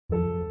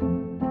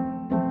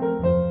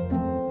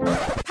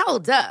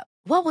Hold up.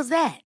 What was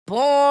that?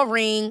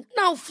 Boring.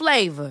 No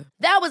flavor.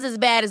 That was as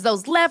bad as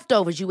those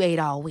leftovers you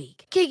ate all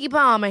week. Keke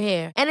Palmer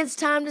here, and it's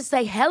time to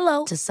say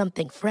hello to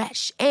something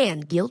fresh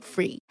and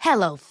guilt-free.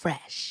 Hello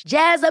Fresh.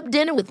 Jazz up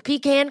dinner with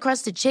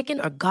pecan-crusted chicken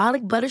or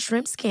garlic butter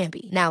shrimp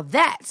scampi. Now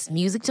that's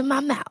music to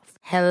my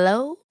mouth.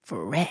 Hello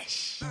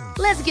Fresh.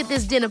 Let's get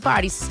this dinner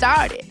party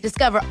started.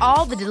 Discover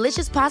all the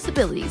delicious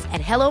possibilities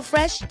at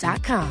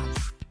hellofresh.com.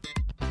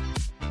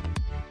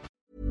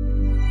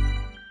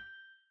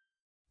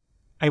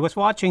 I was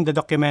watching the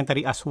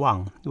documentary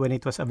Aswang when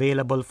it was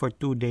available for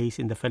 2 days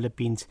in the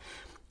Philippines.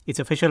 Its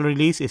official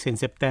release is in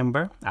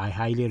September. I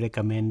highly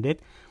recommend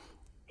it.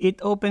 It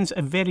opens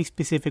a very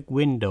specific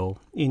window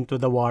into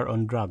the war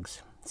on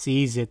drugs.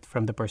 Sees it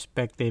from the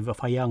perspective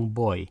of a young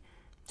boy,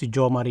 si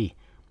Jo Marie,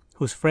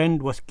 whose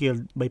friend was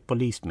killed by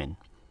policemen.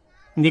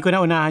 Hindi ko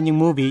na unahan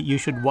yung movie, you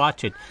should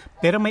watch it.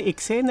 Pero may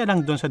eksena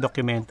lang dun sa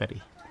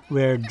documentary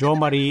where Jo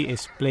Marie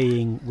is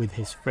playing with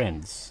his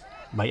friends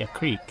by a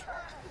creek.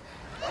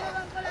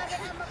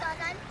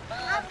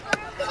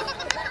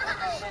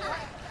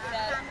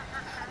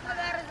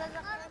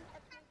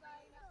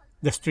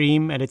 The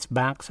stream and its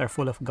banks are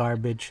full of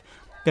garbage.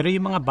 Pero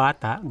yung mga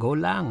bata, go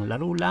lang,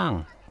 laro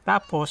lang.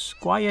 Tapos,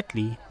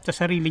 quietly, sa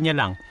sarili niya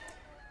lang,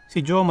 si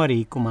Jo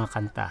Marie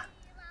kumakanta.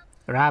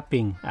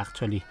 Rapping,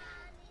 actually.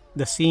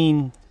 The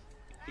scene,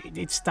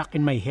 it's stuck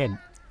in my head.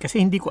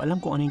 Kasi hindi ko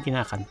alam kung ano yung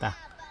kinakanta.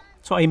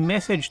 So I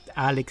messaged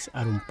Alex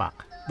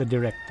Arumpak, the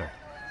director.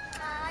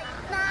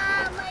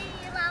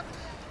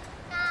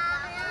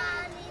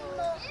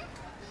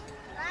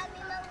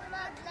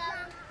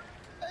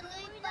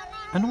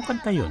 Anong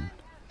kanta yun?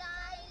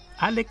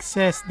 Alex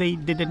says they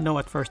didn't know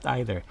at first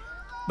either.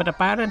 But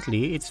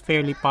apparently, it's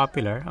fairly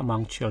popular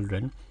among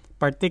children,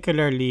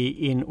 particularly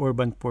in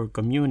urban poor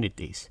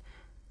communities.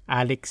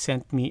 Alex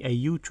sent me a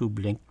YouTube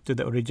link to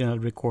the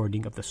original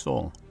recording of the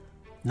song.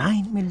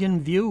 9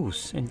 million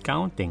views and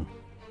counting.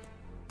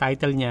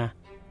 Title niya,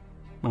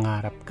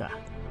 Mangarap Ka.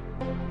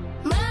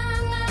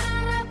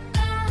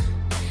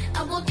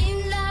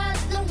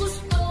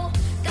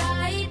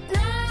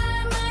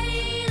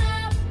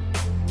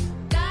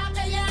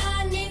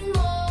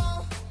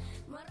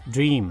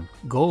 Dream,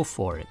 go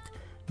for it,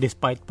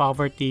 despite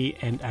poverty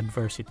and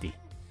adversity.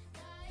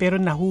 Pero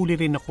nahuli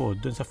rin ako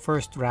dun sa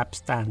first rap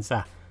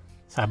stanza,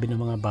 sabi ng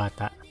mga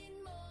bata.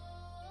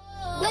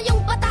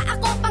 Ngayong bata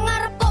ako,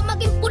 pangarap ko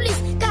maging pulis,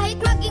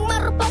 kahit maging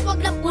marupok, wag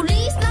lang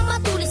pulis na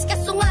matulis,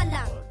 kaso nga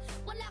lang.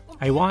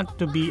 I want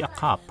to be a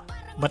cop,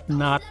 but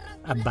not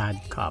a bad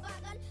cop.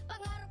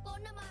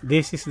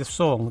 This is the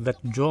song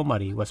that Jo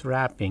Marie was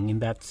rapping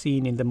in that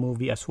scene in the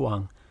movie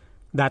Aswang,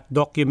 that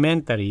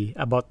documentary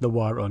about the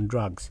war on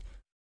drugs.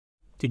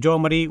 Si Jo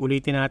Marie,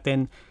 ulitin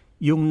natin,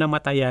 yung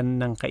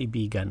namatayan ng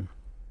kaibigan.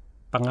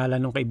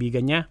 Pangalan ng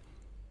kaibigan niya,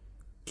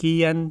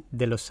 Kian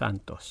de los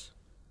Santos.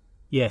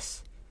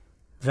 Yes,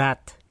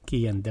 that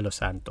Kian de los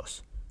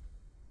Santos.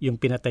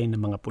 Yung pinatay ng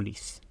mga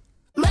pulis.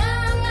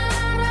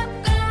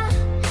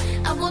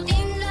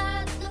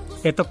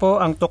 Ito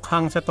po ang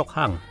Tukhang sa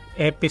Tukhang.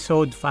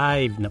 Episode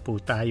 5 na po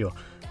tayo.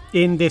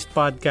 In this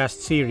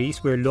podcast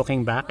series, we're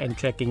looking back and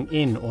checking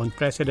in on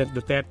President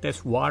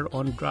Duterte's war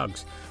on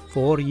drugs.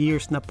 4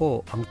 years na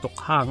po ang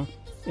tukhang.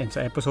 And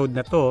sa episode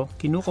na to,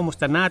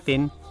 kinukumusta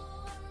natin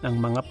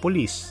ang mga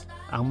pulis,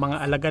 ang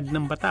mga alagad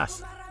ng batas.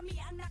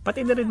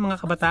 Pati na rin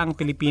mga kabataang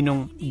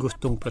Pilipinong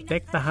gustong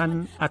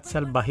protektahan at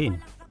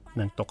salbahin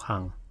ng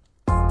tukhang.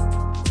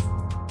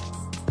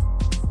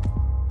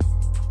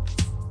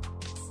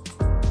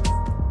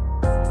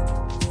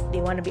 They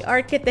want to be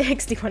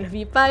architects, they want to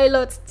be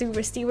pilots,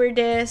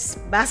 stewardess,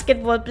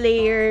 basketball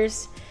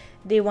players.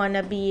 They want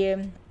to be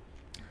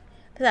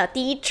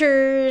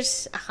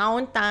teachers,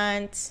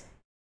 accountants.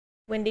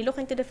 When they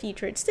look into the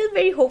future, it's still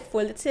very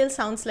hopeful. It still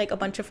sounds like a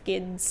bunch of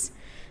kids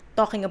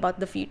talking about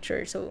the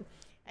future. So,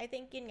 I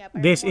think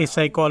this is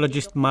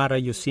psychologist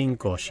Mara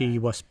Yusinko. She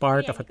was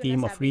part of a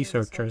team of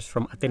researchers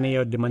from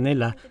Ateneo de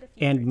Manila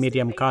and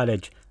Miriam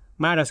College.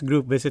 Mara's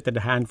group visited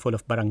a handful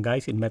of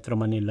barangays in Metro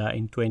Manila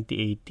in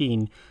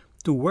 2018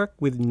 to work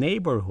with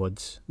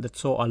neighborhoods that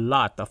saw a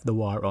lot of the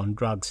war on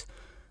drugs.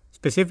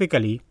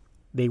 Specifically,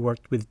 they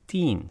worked with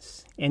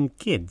teens and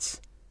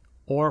kids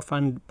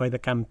orphaned by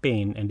the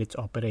campaign and its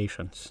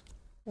operations.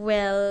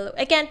 Well,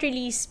 I can't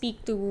really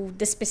speak to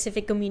the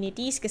specific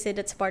communities kasi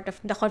that's part of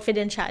the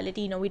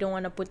confidentiality. We don't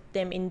want to put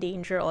them in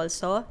danger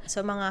also.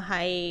 So, mga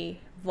high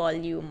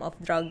volume of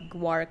drug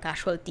war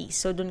casualties.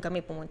 So, dun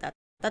kami pumunta.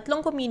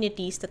 3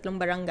 communities, 3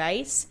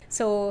 barangays.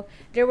 So,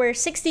 there were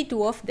 62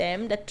 of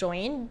them that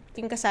joined.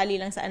 Yung kasali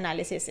lang sa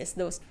analysis is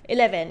those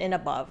 11 and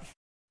above.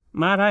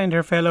 Mara and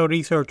her fellow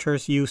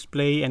researchers used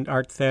play and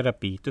art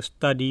therapy to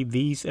study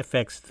these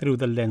effects through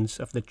the lens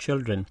of the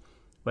children,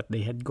 what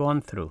they had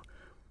gone through.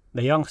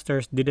 The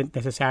youngsters didn't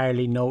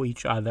necessarily know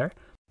each other.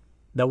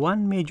 The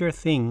one major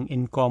thing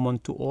in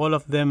common to all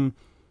of them,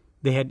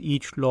 they had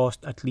each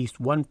lost at least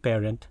one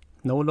parent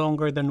no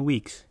longer than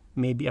weeks,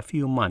 maybe a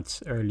few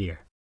months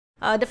earlier.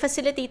 The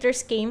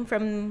facilitators came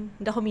from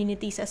the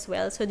communities as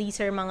well. So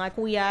these are mga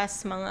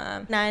kuyas,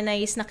 mga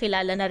nanays na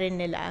kilala na rin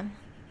nila.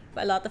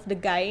 A lot of the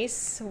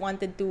guys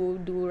wanted to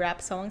do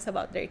rap songs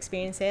about their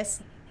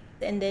experiences.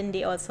 And then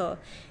they also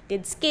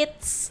did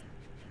skits.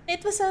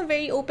 It was a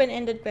very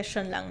open-ended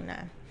question lang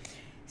na.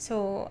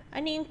 So,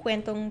 ano yung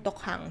kwentong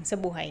tokhang sa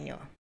buhay nyo?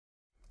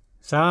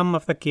 Some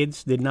of the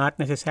kids did not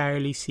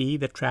necessarily see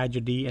the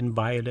tragedy and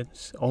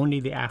violence,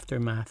 only the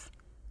aftermath.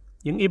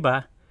 Yung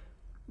iba,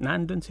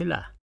 nandun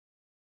sila.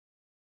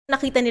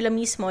 Nakita nila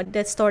mismo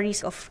the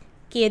stories of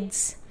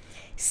kids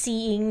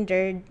seeing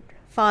their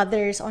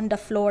fathers on the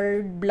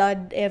floor,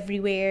 blood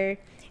everywhere.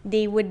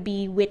 They would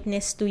be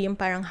witness to yung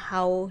parang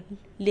how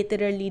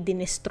literally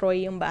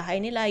dinestroy yung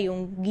bahay nila,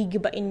 yung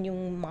gigibain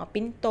yung mga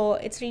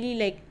pinto. It's really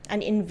like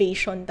an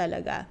invasion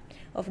talaga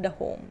of the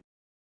home.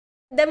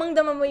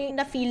 Damang-dama mo yung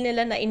na-feel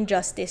nila na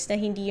injustice, na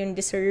hindi yung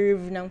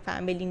deserve ng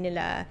family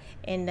nila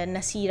and na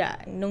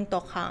nasira nung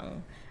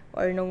tokhang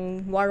or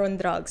nung war on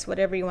drugs,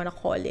 whatever you wanna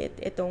call it,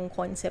 itong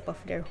concept of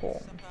their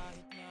home.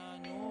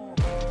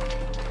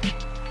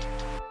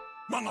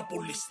 Mga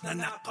pulis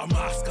na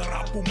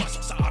nakamaskara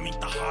pumasok sa aming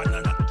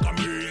tahanan at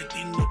kami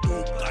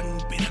tinutukan,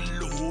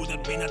 pinaluhod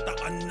at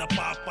binataan na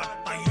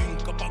papatayin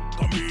kapag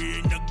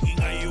kami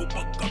nag-ingay o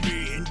pag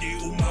kami hindi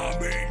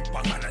umamin.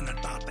 Pangalan ng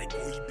tatay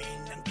ko'y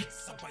binanggit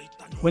sabay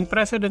tanong. When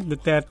President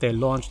Duterte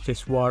launched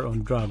his war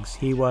on drugs,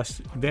 he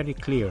was very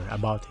clear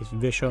about his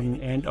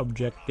vision and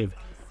objective: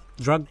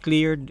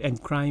 drug-cleared and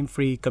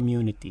crime-free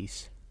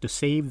communities to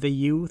save the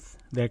youth,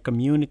 their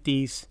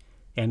communities,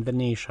 and the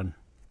nation.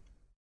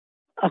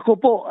 Ako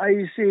po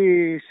ay si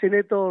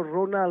Senator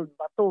Ronald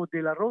Bato de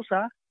la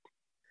Rosa,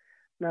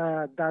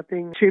 na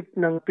dating Chief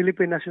ng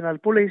Philippine National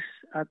Police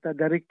at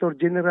Director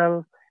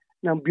General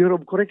ng Bureau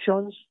of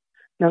Corrections,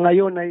 na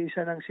ngayon ay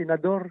isa ng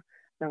senador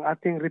ng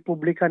ating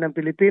Republika ng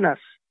Pilipinas.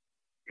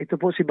 Ito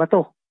po si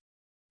Bato.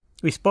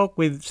 We spoke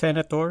with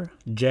Senator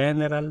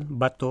General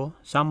Bato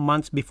some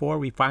months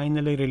before we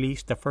finally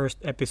released the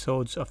first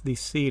episodes of this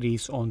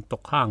series on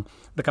Tokhang.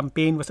 The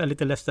campaign was a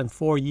little less than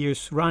 4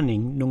 years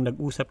running nung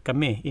nag-usap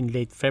kami in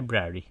late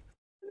February.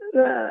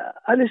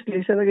 Honestly,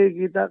 sa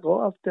nakikita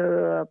ko,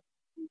 after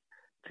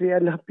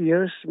 3.5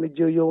 years,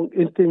 medyo yung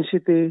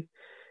intensity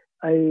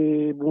ay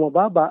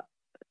bumababa.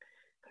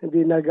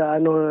 Hindi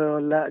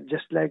nag-ano,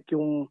 just like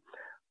yung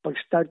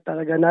pag-start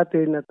talaga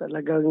natin na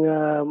talagang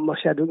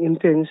masyadong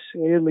intense.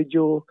 Ngayon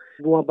medyo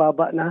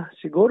bumababa na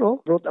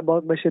siguro. Brought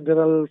about by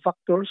several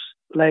factors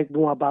like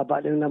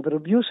bumababa yung number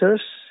of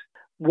users,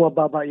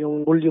 bumababa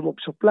yung volume of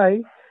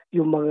supply,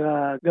 yung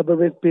mga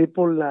government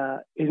people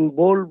na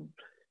involved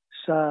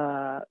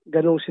sa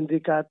ganong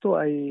sindikato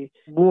ay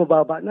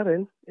bumababa na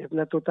rin, if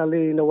not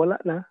totally nawala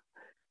na.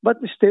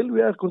 But still,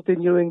 we are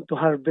continuing to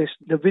harvest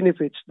the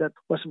benefits that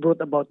was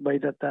brought about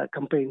by that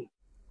campaign.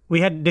 We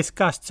had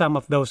discussed some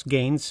of those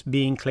gains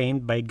being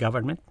claimed by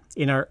government.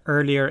 In our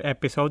earlier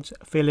episodes,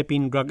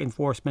 Philippine Drug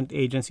Enforcement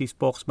Agency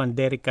spokesman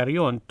Derek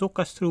Carrion took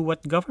us through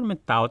what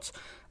government touts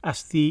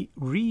as the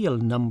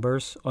real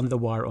numbers on the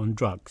war on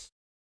drugs.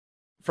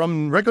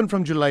 From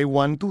July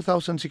 1,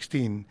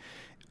 2016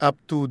 up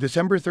to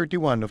December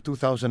 31 of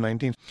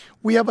 2019,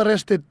 we have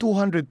arrested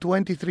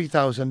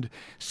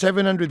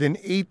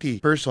 223,780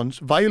 persons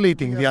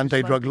violating the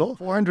anti-drug law,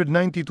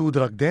 492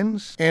 drug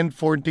dens, and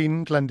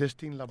 14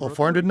 clandestine laboratories.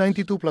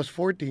 492 plus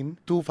 14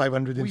 to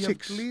 506. We have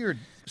cleared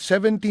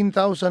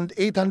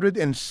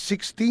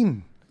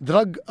 17,816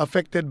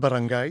 drug-affected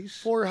barangays.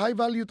 For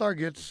high-value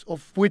targets,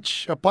 of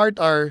which a part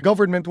are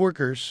government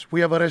workers,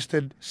 we have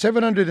arrested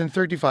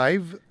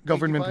 735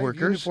 government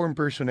workers, uniformed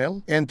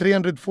personnel, and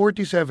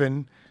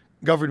 347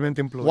 government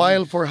employees.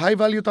 While for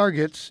high-value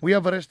targets, we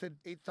have arrested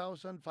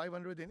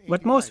 8,585.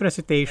 What most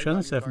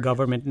recitations of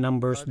government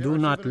numbers do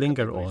not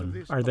linger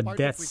on are the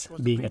deaths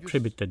being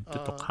attributed to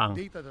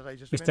Tokhang.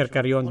 Mr.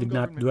 Carrion did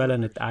not dwell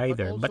on it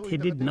either, but he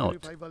did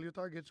note.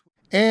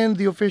 And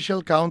the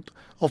official count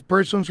of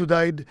persons who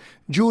died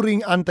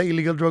during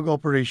anti-illegal drug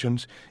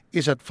operations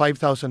is at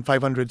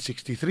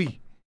 5,563.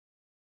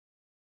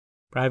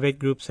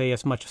 Private groups say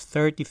as much as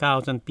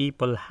 30,000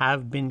 people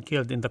have been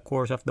killed in the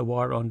course of the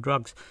war on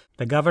drugs.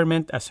 The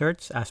government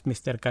asserts, as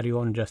Mr.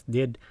 Carrion just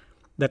did,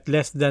 that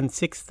less than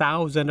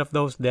 6,000 of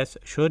those deaths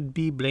should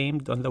be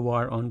blamed on the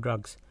war on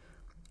drugs.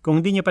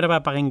 Kung di niyo pa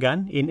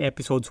napapakinggan, in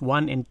episodes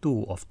 1 and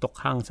 2 of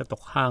Tokhang sa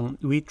Tokhang,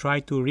 we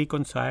try to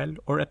reconcile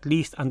or at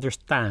least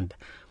understand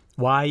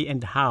why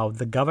and how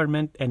the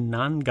government and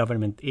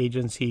non-government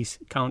agencies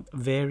count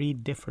very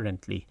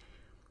differently.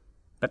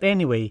 But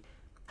anyway,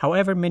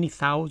 however many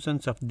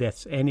thousands of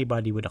deaths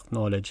anybody would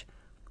acknowledge,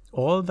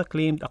 all the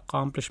claimed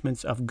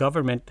accomplishments of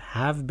government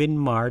have been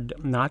marred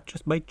not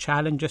just by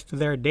challenges to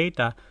their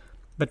data,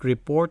 but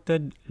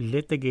reported,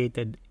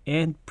 litigated,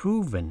 and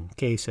proven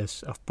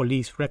cases of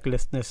police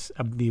recklessness,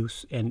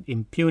 abuse, and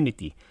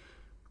impunity.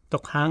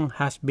 Tokhang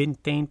has been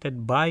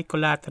tainted by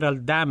collateral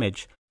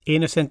damage,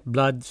 innocent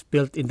blood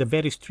spilled in the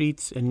very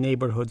streets and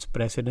neighborhoods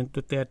President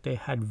Duterte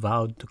had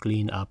vowed to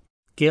clean up,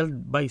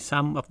 killed by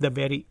some of the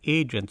very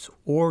agents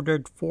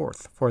ordered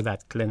forth for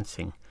that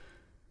cleansing.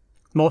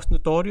 Most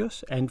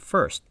notorious and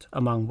first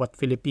among what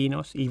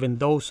Filipinos, even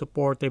those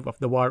supportive of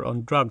the war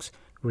on drugs,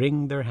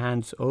 wring their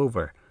hands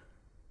over.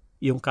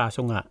 Yung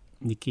kaso nga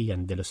ni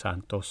Kian de los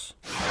Santos.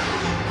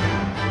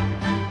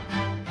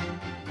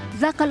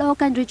 The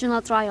Caloocan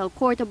Regional Trial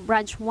Court of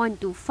Branch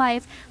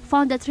 125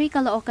 found the 3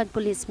 Caloocan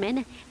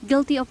policemen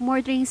guilty of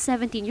murdering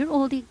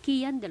 17-year-old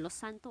Kian de los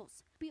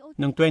Santos.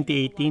 Noong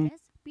 2018,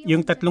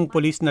 yung 3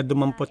 pulis na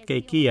dumampot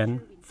kay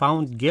Kian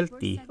found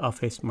guilty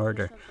of his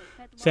murder.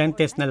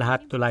 Sentenced na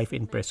lahat to life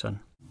in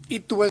prison.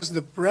 It was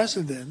the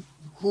president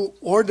who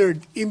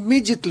ordered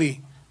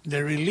immediately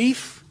the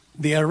relief,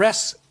 the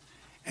arrest,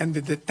 and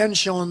the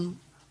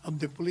detention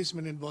of the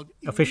policemen involved.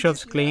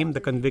 Officials claim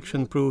the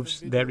conviction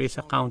proves there is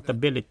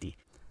accountability,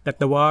 that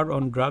the war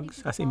on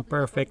drugs, as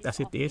imperfect as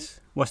it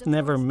is, was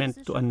never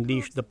meant to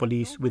unleash the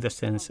police with a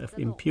sense of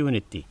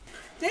impunity.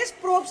 This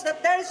proves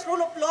that there is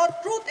rule of law,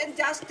 truth, and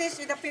justice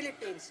in the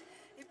Philippines.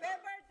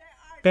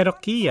 Pero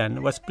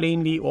Kian was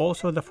plainly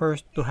also the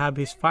first to have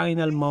his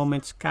final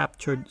moments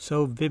captured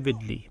so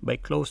vividly by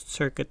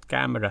closed-circuit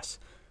cameras.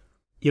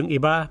 Yung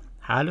iba,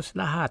 halos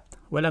lahat,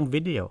 walang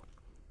video.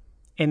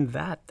 And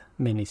that,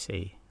 many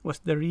say, was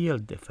the real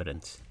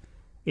difference.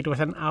 It was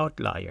an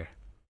outlier.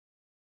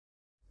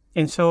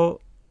 And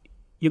so,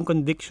 yung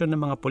conviction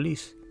ng mga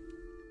police,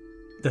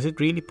 does it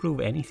really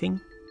prove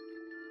anything?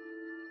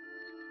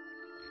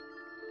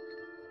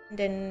 And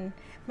then,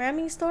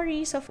 maraming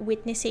stories of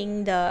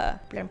witnessing the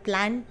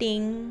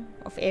planting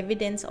of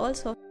evidence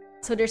also.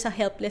 So there's a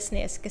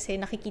helplessness kasi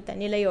nakikita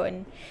nila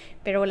yon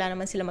pero wala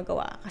naman sila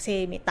magawa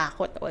kasi may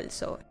takot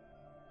also.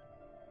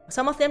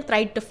 Some of them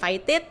tried to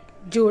fight it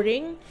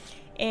during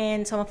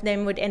and some of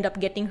them would end up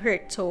getting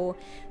hurt. So,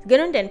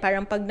 ganun din,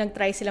 parang pag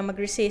nag-try sila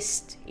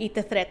mag-resist,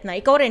 ita-threat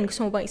na, ikaw rin,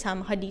 gusto mo bang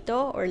isama ka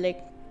dito? Or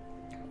like,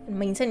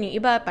 minsan yung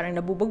iba, parang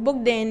nabubugbog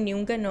din,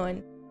 yung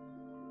ganun.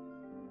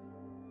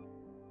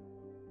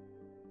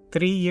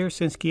 3 years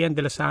since Kian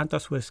de los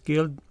Santos was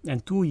killed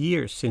and 2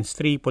 years since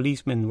 3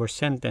 policemen were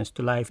sentenced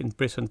to life in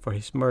prison for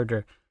his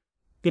murder,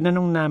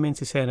 tinanong namin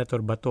si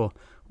Senator Bato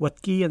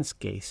what Kian's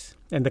case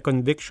and the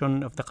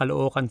conviction of the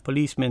Caloocan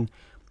policemen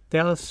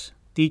tells,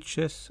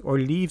 teaches, or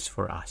leaves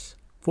for us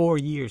 4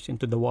 years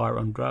into the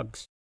war on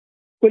drugs.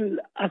 Well,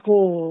 ako,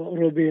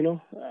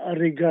 Robino,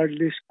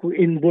 regardless kung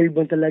involved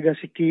man talaga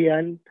si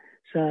Kian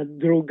sa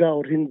droga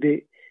or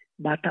hindi,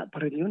 bata pa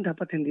rin yun.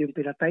 Dapat hindi yung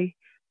pinatay.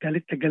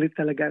 Galit na galit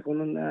talaga ako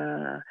noon.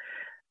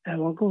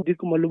 Ewan ko, hindi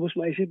ko malubos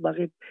maisip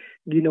bakit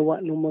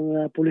ginawa ng mga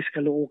pulis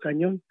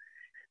Caloocan yun.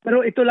 Pero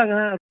ito lang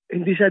ha,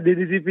 hindi sa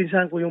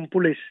dinidipinsahan ko yung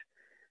pulis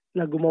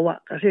na gumawa.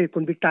 Kasi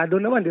konbiktado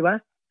naman, di ba?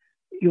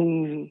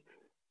 Yung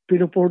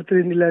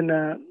pinoportray nila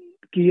na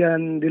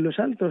Kian de los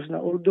Santos na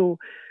although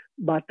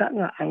bata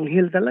nga,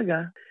 anghel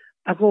talaga.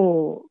 Ako,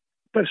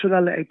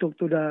 personally, I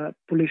talk to the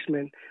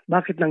policeman.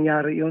 Bakit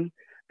nangyari yun?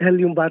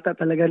 Dahil yung bata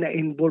talaga na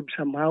involved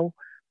somehow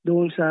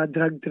doon sa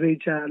drug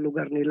trade sa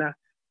lugar nila.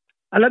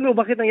 Alam mo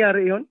bakit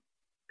nangyari yon?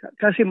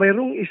 Kasi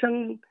mayroong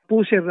isang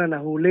pusher na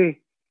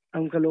nahuli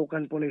ang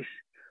Caloocan Police.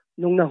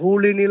 Nung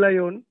nahuli nila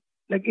yon,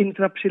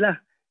 nag-entrap sila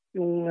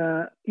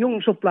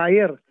yung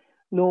supplier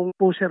nung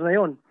pusher na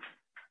yon.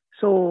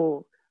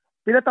 So,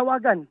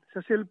 pinatawagan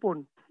sa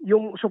cellphone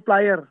yung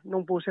supplier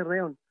nung pusher na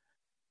yon.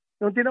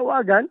 Nung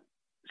tinawagan,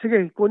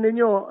 sige, kunin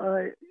nyo,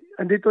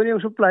 andito na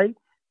yung supply,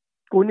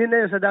 kunin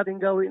na yun sa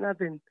dating gawin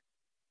natin.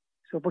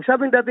 So pag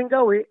sabing dating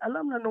gawi,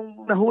 alam na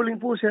nung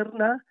nahuling pusher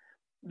na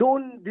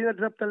doon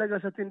dinadrop talaga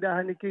sa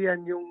tindahan ni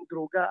Kian yung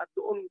droga at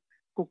doon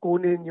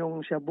kukunin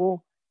yung shabu.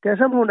 Kaya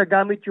sa mga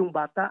nagamit yung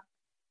bata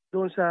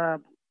doon sa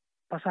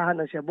pasahan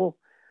ng shabu.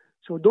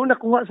 So doon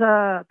nakuha sa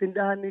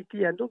tindahan ni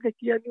Kian, doon kay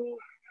Kian yung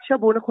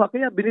shabu nakuha,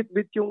 kaya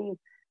binitbit yung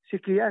si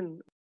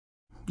Kian.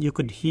 You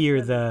could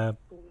hear the,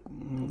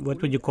 what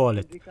would you call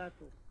it?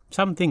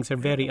 Some things are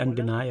very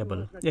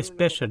undeniable,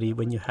 especially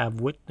when you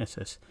have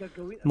witnesses,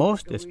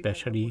 most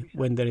especially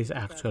when there is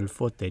actual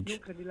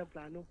footage.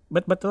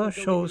 But Bato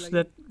shows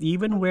that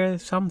even where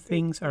some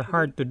things are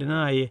hard to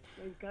deny,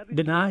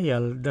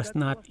 denial does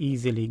not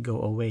easily go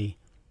away.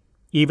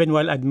 Even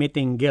while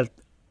admitting guilt,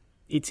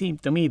 it seemed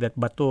to me that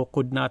Bato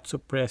could not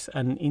suppress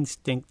an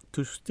instinct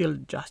to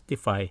still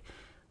justify,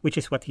 which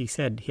is what he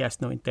said he has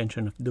no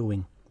intention of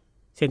doing.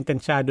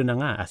 Sentensyado na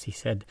nga, as he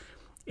said,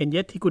 and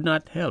yet he could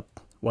not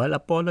help, while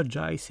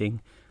apologizing,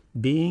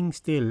 being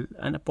still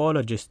an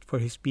apologist for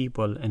his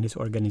people and his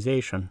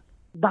organization.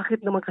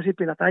 Bakit naman kasi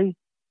pinatay?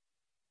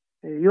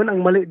 Yun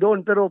ang mali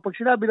doon. Pero pag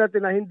sinabi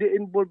natin na hindi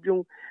involved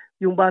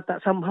yung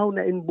bata, somehow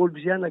na involved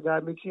siya,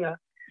 nagamit siya.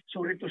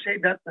 Sorry to say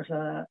that,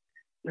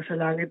 nasa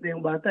langit na yung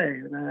bata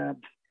na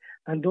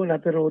ando na,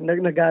 pero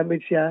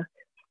nagamit siya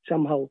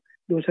somehow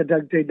doon sa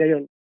drug trade na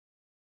yun.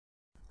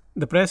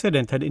 The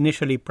president had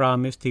initially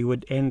promised he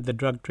would end the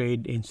drug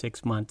trade in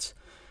 6 months.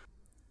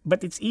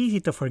 But it's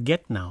easy to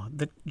forget now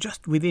that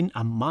just within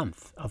a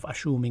month of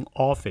assuming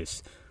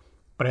office,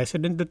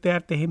 President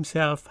Duterte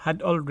himself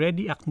had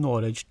already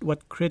acknowledged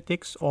what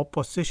critics,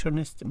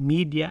 oppositionists,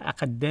 media,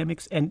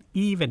 academics, and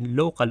even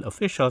local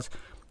officials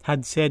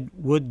had said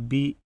would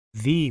be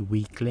the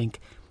weak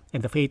link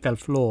and the fatal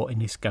flaw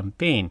in his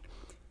campaign.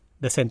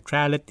 the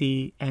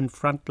centrality and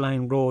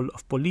frontline role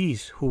of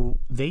police who,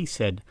 they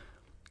said,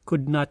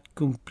 could not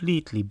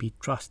completely be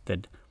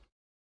trusted.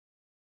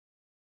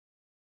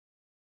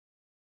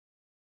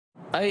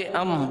 I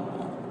am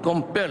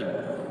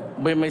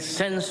compelled by my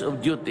sense of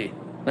duty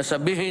na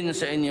sabihin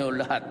sa inyo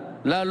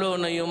lahat, lalo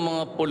na yung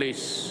mga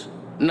pulis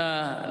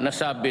na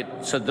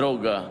nasabit sa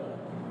droga.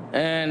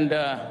 And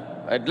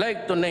I'd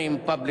like to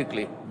name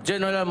publicly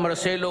General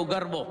Marcelo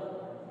Garbo.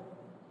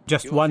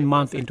 Just 1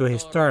 month into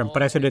his term,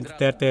 President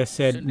Duterte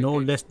said no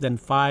less than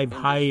 5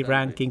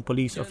 high-ranking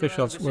police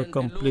officials were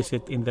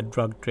complicit in the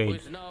drug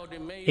trade.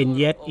 And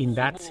yet, in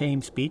that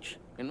same speech,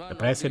 the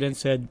president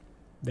said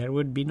there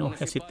would be no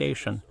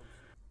hesitation.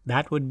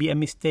 That would be a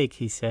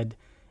mistake, he said,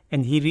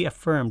 and he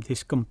reaffirmed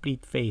his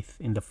complete faith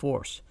in the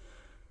force.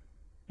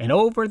 And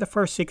over the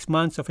first 6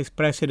 months of his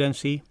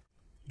presidency,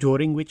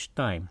 during which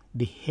time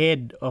the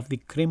head of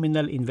the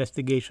Criminal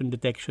Investigation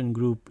Detection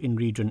Group in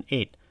Region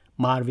 8,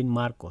 Marvin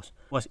Marcos,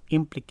 was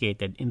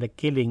implicated in the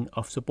killing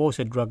of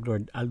supposed drug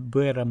lord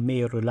Albuera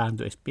Mayor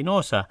Rolando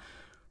Espinosa,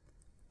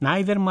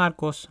 neither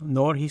Marcos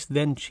nor his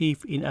then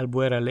chief in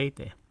Albuera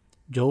Leyte,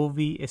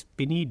 Jovi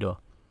Espinido,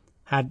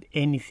 had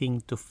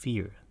anything to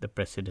fear, the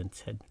president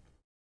said.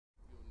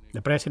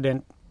 The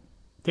president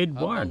did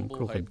warn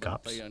crooked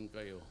cops.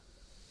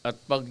 At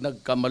pag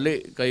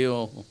nagkamali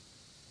kayo,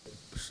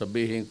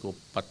 sabihin ko,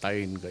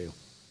 patayin kayo.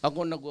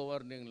 Ako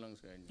nagwa-warning lang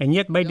sa inyo. And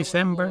yet by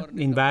December,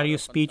 in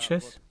various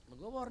speeches,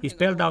 he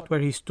spelled out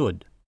where he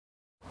stood.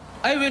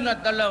 I will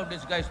not allow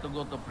these guys to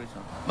go to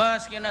prison.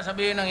 Maski na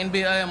sabihin ng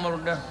NBI ang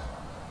murder.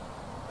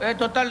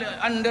 Total,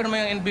 under mo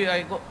yung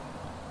NBI ko.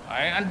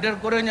 Under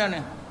ko rin yan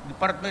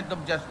Department of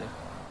Justice.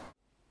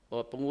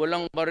 Kung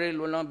walang baril,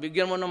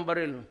 bigyan mo ng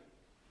baril.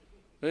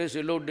 It's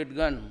a loaded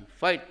gun.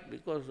 Fight,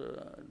 because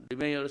the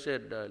mayor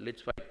said,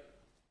 let's fight.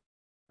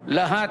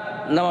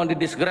 Lahat na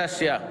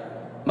disgrasya,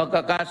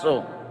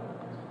 magkakaso.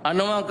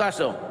 Ano ang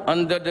kaso?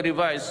 Under the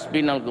revised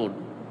penal code.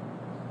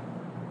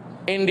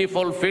 In the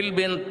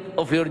fulfillment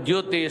of your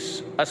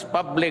duties as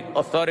public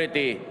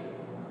authority,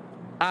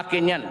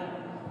 akin yan.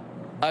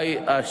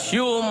 I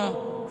assume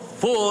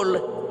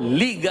full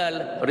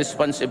legal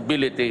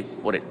responsibility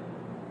for it.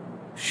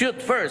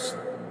 Shoot first,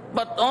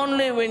 but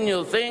only when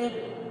you think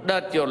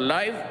that your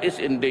life is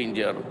in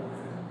danger.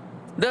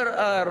 There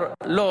are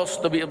laws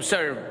to be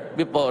observed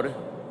before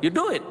you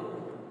do it.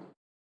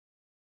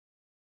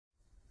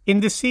 In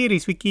this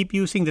series, we keep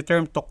using the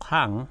term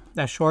Tokhang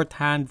as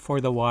shorthand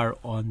for the war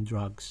on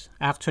drugs.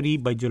 Actually,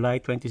 by July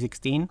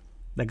 2016,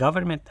 the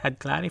government had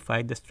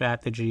clarified the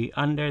strategy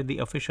under the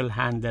official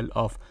handle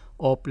of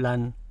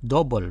Oplan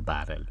Double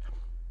Barrel.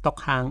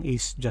 Tokhang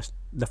is just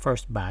the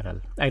first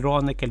barrel,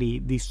 ironically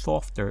the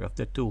softer of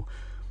the two.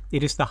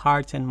 It is the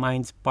hearts and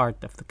minds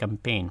part of the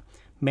campaign,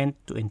 meant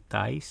to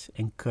entice,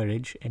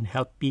 encourage, and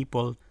help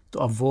people to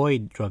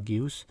avoid drug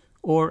use,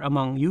 or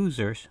among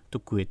users to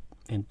quit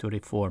and to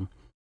reform.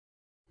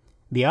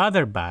 The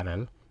other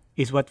barrel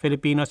is what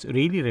Filipinos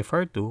really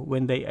refer to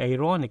when they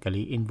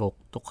ironically invoke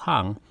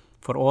Tokhang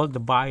for all the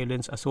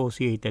violence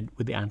associated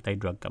with the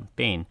anti-drug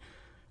campaign.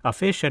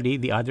 Officially,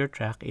 the other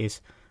track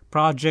is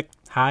Project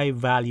High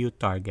Value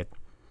Target.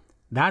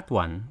 That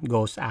one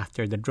goes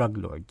after the drug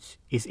lords,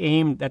 is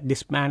aimed at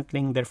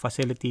dismantling their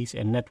facilities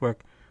and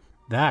network.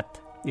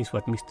 That is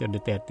what Mr.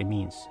 Duterte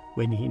means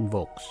when he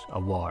invokes a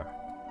war.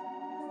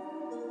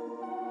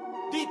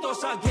 Dito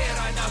sa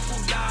gera na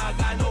bulag,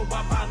 ano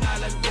ba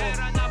pangalan ko?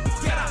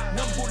 Gera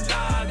ng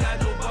bulag,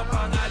 ano ba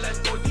pangalan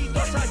ko?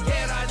 Dito sa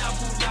gera na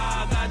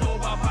bulag, ano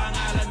ba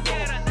pangalan ko?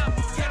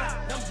 Gera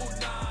ng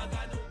bulag,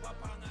 ano ba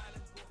pangalan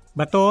ko?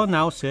 Bato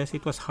now says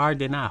it was hard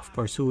enough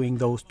pursuing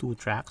those two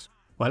tracks,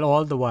 while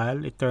all the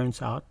while, it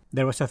turns out,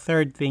 there was a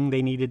third thing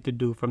they needed to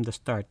do from the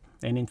start,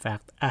 and in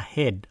fact,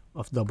 ahead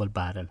of Double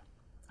Barrel.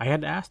 I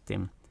had asked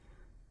him,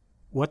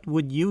 what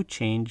would you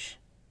change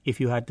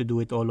if you had to do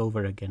it all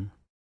over again?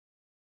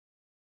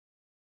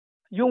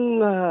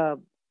 Yung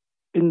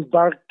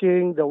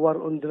embarking the war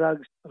on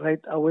drugs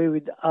right away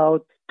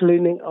without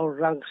cleaning our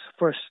ranks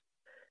first.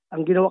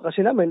 Ang ginawa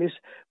kasi namin is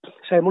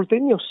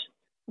simultaneous.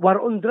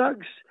 War on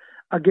drugs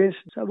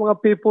against sa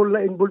mga people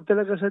na involved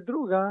talaga sa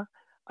droga.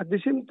 At the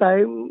same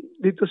time,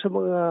 dito sa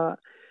mga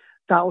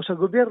tao sa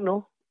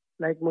gobyerno,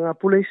 like mga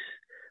pulis,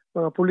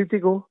 mga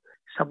politiko,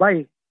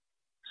 sabay.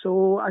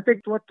 So I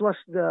think what was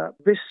the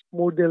best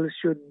model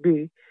should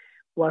be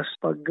was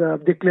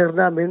pag-declare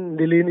namin,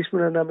 nilinis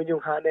muna namin yung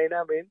hanay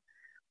namin.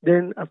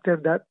 Then after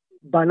that,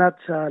 banat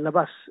sa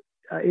labas.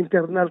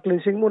 Internal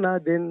cleansing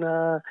muna, then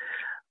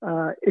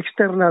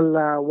external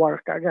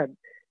war kaagad.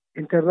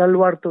 Internal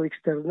war to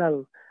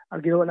external.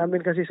 Ang ginawa namin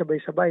kasi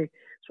sabay-sabay.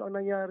 So ang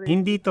nangyari,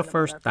 hindi to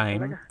first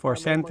time for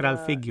central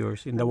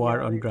figures in the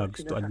war on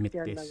drugs to admit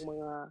this.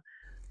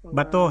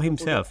 Bato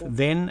himself,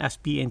 then as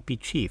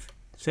PNP chief,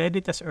 said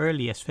it as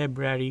early as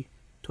February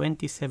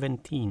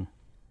 2017.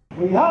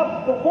 We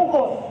have to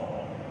focus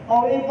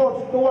our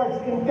efforts towards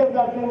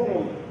internal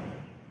cleansing.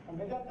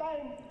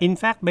 In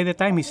fact, by the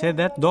time he said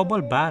that,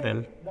 Double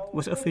Barrel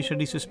was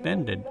officially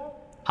suspended,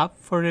 up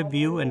for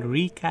review and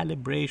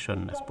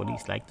recalibration, as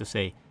police like to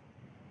say.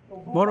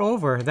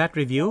 Moreover, that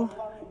review,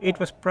 it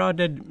was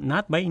prodded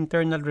not by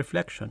internal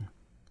reflection,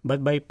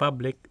 but by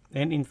public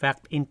and in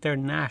fact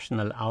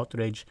international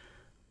outrage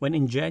when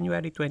in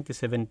January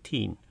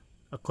 2017,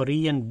 a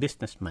Korean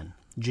businessman,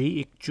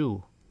 Ji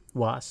Ik-ju,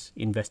 was,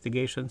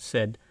 investigations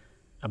said,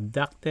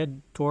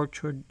 abducted,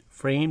 tortured,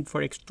 framed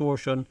for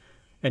extortion,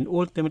 and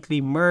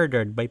ultimately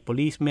murdered by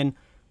policemen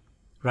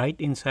right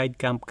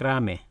inside Camp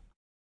Crame,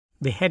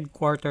 the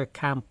headquarter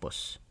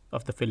campus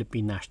of the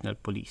Philippine National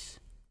Police.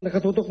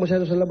 Nakatutok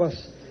masyado sa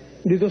labas.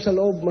 Dito sa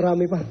loob,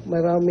 marami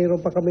rin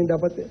pa kaming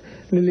dapat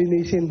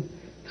lilinisin.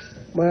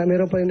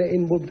 Meron pa rin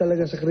na-involve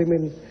talaga sa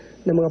krimen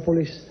ng mga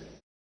polis.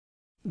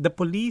 The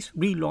police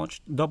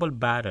relaunched Double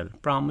Barrel,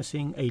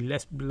 promising a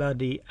less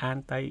bloody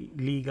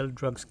anti-legal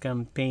drugs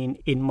campaign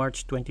in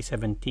March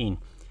 2017.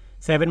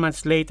 7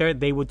 months later,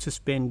 they would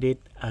suspend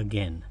it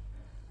again.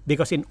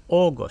 Because in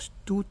August,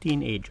 2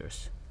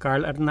 teenagers,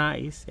 Carl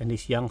Arnaiz and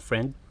his young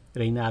friend,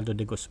 Reynaldo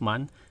de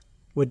Guzman,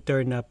 would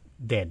turn up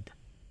dead,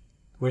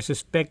 were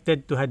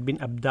suspected to have been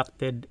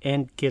abducted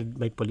and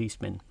killed by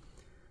policemen.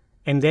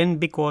 And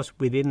then because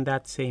within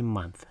that same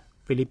month,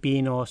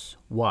 Filipinos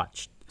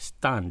watched,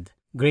 stunned,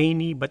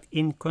 grainy but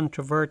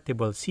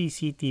incontrovertible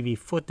CCTV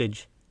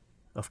footage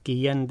of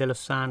Kian de los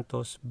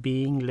Santos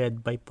being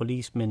led by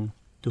policemen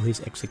to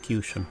his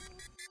execution.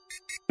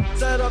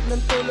 Sarap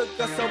ng tulog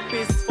ka so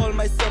peaceful.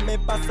 May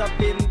sumipa sa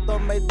pinto,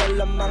 may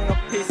dala mga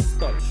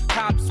pistol.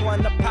 Cops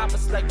wanna pop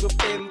us like your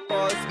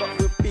pimples, but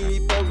we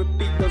people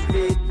repeat the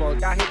ritual.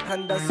 Kahit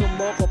handa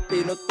sumuko,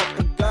 pinutok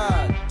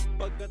agad.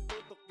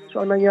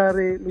 So ang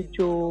nangyari,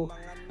 medyo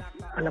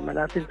alam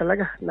natin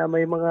talaga na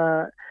may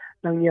mga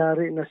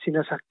nangyari na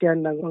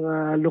sinasakyan ng mga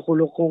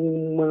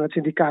loko-lokong mga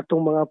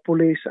sindikatong mga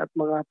pulis at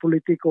mga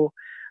politiko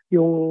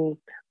yung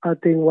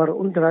ating war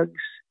on drugs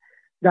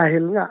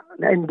dahil nga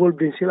na-involved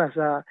din sila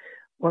sa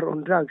war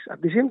on drugs. At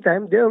the same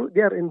time,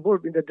 they are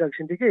involved in the drug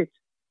syndicates.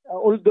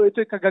 Although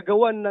ito'y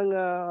kagagawan ng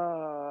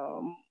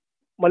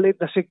maliit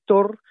na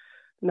sektor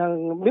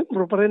ng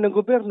membro pa rin ng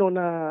gobyerno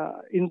na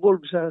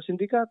involved sa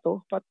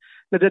sindikato, but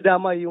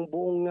nadadama yung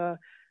buong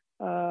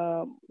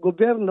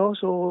gobyerno.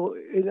 So,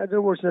 in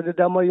other words,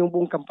 nadadama yung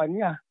buong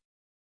kampanya.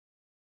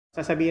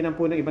 Sasabihin ng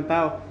po ng ibang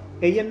tao,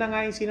 yan na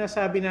nga yung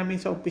sinasabi namin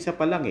sa umpisa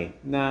pa lang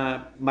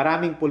na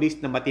maraming pulis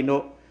na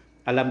matino.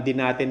 Alam din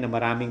natin na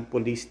maraming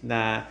pulis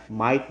na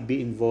might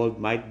be involved,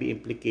 might be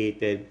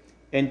implicated.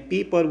 And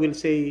people will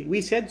say, we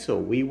said so.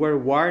 We were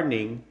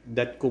warning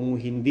that kung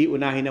hindi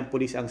unahin ng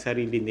pulis ang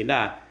sarili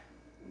nila,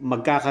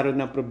 magkakaroon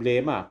ng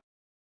problema.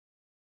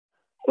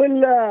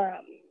 Well,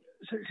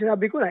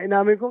 sinabi ko na,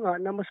 inamin ko nga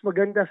na mas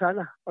maganda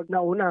sana pag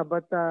nauna.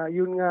 But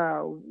yun nga,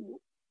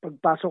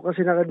 pagpasok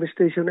kasi ng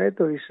administration na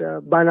ito is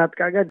banat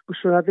kaagad.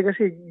 Gusto natin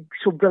kasi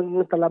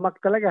sobrang talamak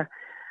talaga.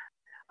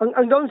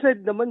 Ang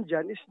downside naman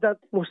dyan is that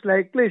most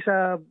likely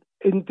sa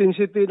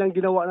intensity ng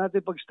ginawa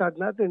natin pag-start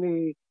natin,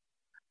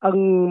 ang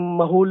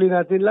mahuli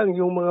natin lang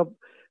yung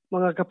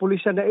mga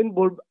kapulisan na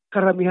involved,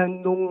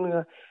 karamihan nung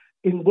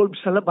involved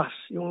sa labas,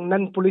 yung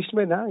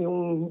non-policemen,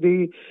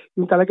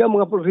 yung talaga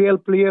mga real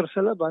players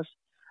sa labas,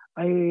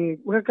 ay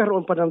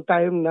magkakaroon pa ng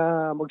time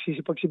na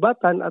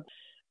magsisipagsibatan at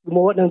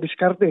gumawa ng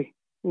diskarte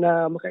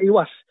na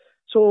makaiwas.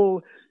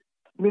 So,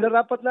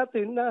 minarapat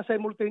natin na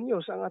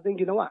simultaneous ang ating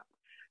ginawa.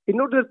 In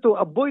order to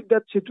avoid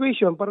that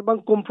situation, para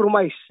bang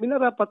compromise,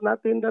 minarapat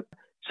natin that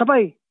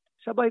sabay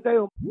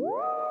tayo.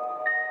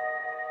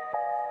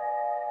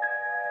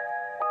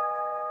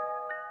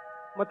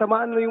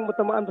 Matamaan na yung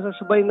matamaan, basta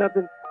sabay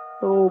natin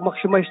to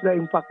maximize the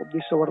impact of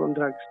this war on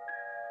drugs.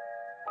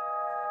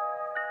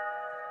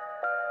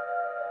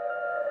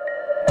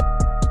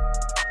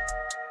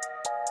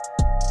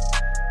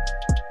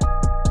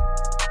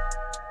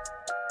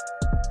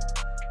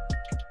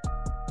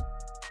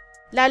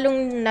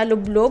 Lalong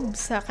nalublob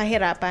sa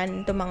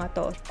kahirapan itong mga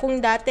to. Kung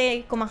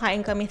dati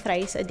kumakain kami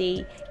thrice a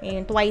day,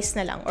 ngayon twice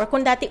na lang. Or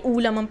kung dati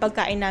ulam ang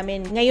pagkain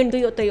namin, ngayon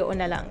tuyo-tuyo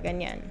na lang,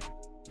 ganyan.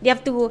 They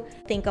have to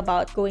think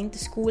about going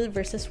to school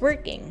versus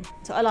working.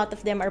 So a lot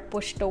of them are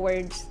pushed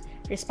towards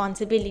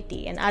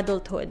responsibility and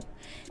adulthood.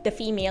 The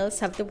females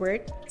have to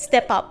work,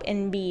 step up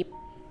and be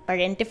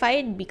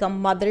parentified,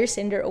 become mothers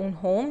in their own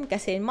home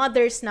kasi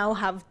mothers now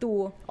have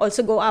to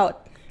also go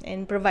out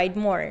and provide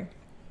more.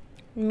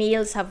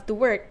 Males have to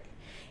work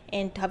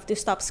and have to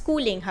stop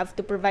schooling, have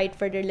to provide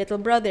for their little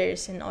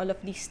brothers and all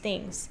of these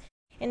things.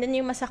 And then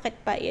yung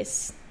masakit pa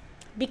is,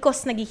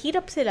 because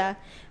naghihirap sila,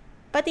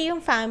 pati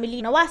yung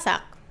family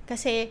nawasak.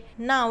 Kasi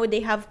now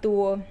they have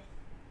to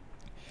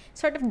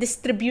sort of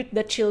distribute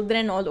the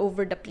children all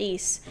over the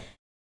place.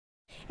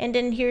 And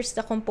then here's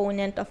the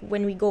component of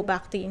when we go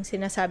back to yung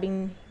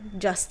sinasabing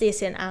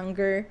justice and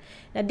anger.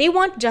 Na they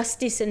want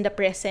justice in the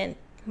present,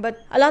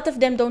 but a lot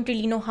of them don't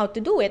really know how to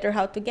do it or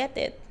how to get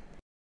it.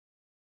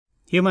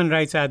 Human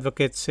rights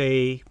advocates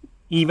say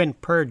even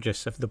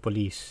purges of the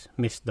police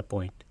miss the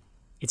point.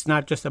 It's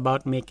not just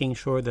about making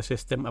sure the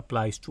system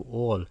applies to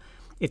all.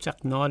 It's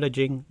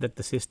acknowledging that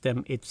the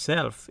system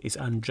itself is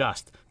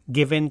unjust,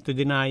 given to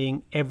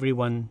denying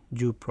everyone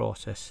due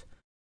process.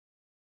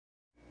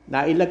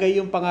 nailagay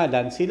yung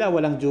pangalan, sila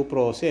walang due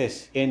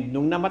process. And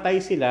nung namatay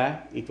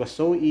sila, it was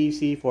so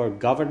easy for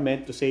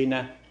government to say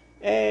na,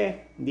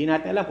 hindi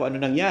natin alam kung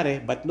ano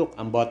nangyari. But look,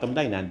 ang bottom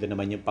line, nandun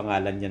naman yung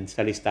pangalan yan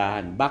sa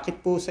listahan.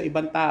 Bakit po sa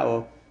ibang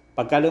tao,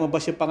 pagka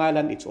lumabas yung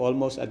pangalan, it's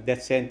almost a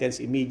death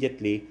sentence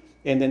immediately.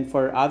 And then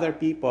for other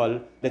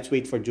people, let's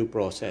wait for due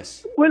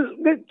process. Well,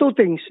 two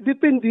things.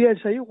 Depende yan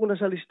sa'yo kung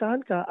nasa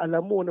listahan ka,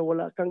 alam mo na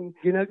wala kang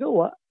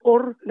ginagawa,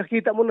 or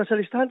nakita mo nasa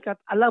listahan ka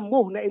at alam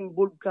mo na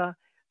involved ka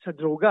sa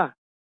droga.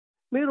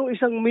 Mayroong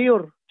isang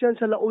mayor dyan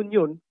sa La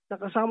Union na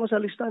kasama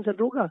sa listahan sa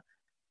droga.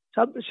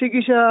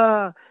 Sige siya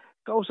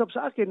kausap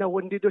sa akin na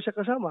hindi daw siya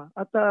kasama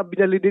at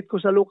binalidate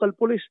ko sa local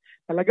police.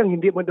 Talagang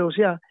hindi man daw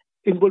siya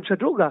involved sa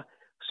droga.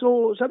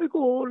 So sabi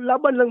ko,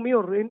 laban lang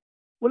mayor.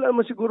 Wala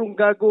naman sigurong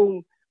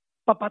gagong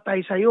papatay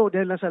sa'yo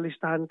dahil nasa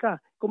listahan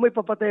ka. Kung may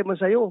papatay man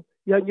sa'yo,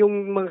 yan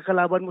yung mga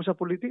kalaban mo sa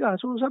politika.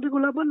 So sabi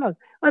ko, laban lang.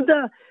 And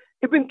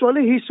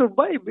eventually, he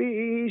survived.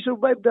 He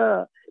survived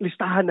the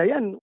listahan na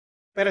yan.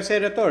 Pero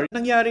Senator,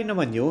 nangyari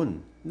naman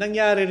yun.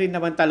 Nangyari rin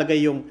naman talaga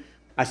yung,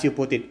 as you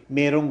put it,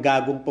 merong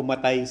gagong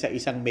pumatay sa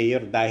isang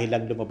mayor dahil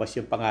lang lumabas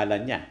yung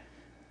pangalan niya.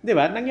 Di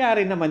ba?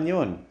 Nangyari naman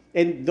yun.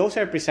 And those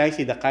are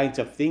precisely the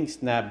kinds of things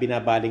na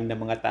binabaling ng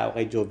mga tao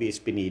kay Jovi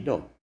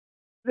Espinido.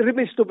 It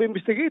remains to be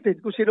investigated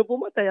kung sino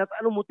pumatay at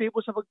anong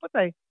motibo sa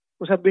pagpatay.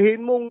 Kung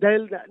sabihin mong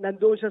dahil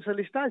nandoon siya sa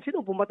listahan,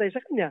 sino pumatay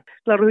sa kanya?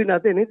 Klaruhin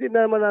natin. Hindi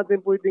naman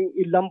natin pwedeng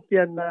ilamp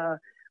yan na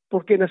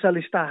porque nasa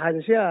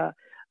listahan siya,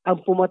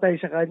 ang pumatay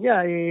sa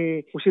kanya,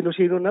 kung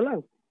sino-sino na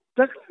lang.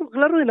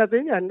 Klaruhin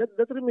natin yan.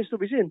 That remains to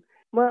be seen.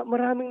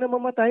 Maraming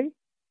namamatay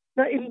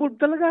na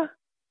involved talaga.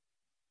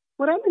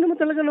 Maraming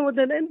naman talaga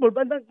namatay na involved.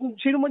 And kung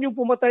sino man yung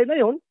pumatay na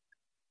yon,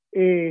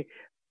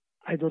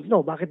 I don't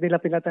know. Bakit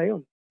nila pinatay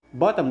yon?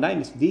 Bottom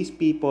line is these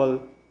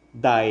people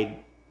died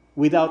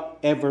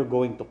without ever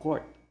going to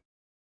court.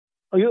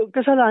 Yung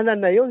kasalanan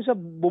na yon sa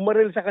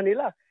bumaril sa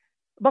kanila.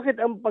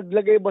 Bakit ang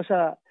paglagay ba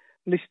sa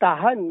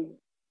listahan,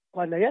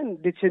 kung ano yan,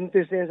 death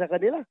sentence na yan sa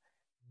kanila?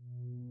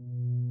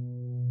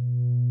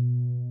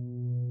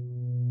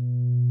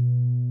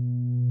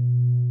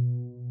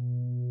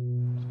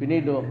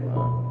 Espinido,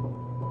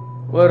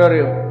 where are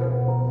you?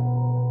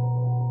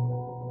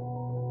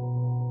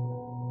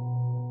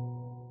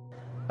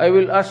 I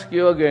will ask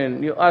you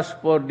again. You ask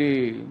for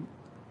the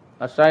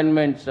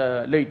assignments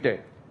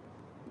later.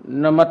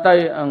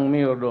 Namatay ang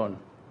mayor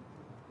doon.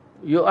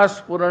 You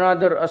ask for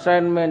another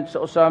assignment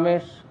sa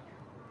Osames.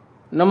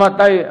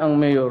 Namatay ang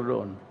mayor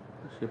doon.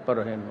 Si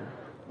Paraheno.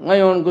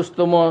 Ngayon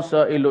gusto mo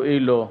sa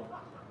Iloilo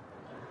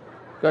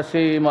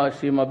kasi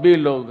si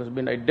Mabilog has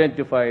been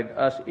identified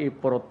as a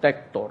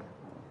protector.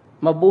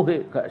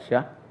 Mabuhi ka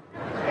siya.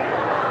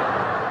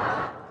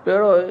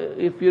 Pero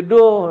if you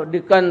do the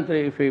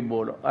country a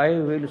favor,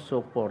 I will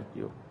support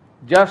you.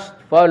 Just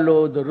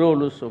follow the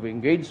rules of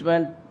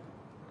engagement,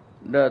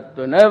 that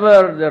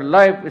whenever their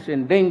life is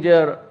in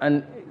danger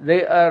and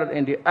they are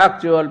in the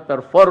actual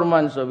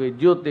performance of a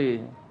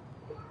duty,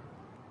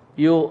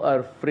 you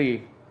are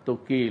free to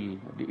kill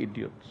the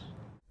idiots.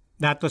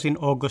 That was in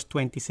August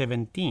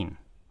 2017.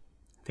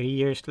 3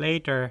 years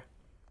later,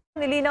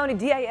 nilinaw ni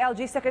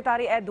DILG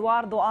Secretary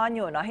Eduardo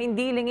Año na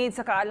hindi lingid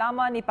sa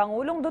kaalaman ni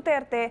Pangulong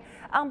Duterte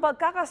ang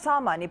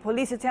pagkakasama ni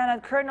Police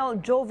Lieutenant Colonel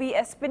Jovi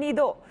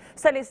Espinido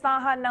sa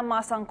listahan ng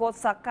mga sangkot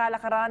sa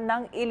kalakaran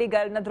ng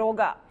illegal na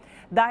droga.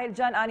 Dahil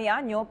dyan, ani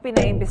Año,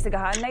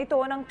 pinaimbestigahan na ito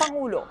ng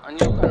Pangulo. And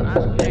you can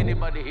ask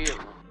anybody here,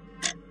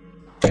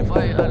 if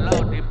I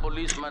allowed a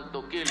policeman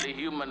to kill a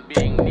human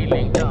being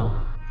kneeling down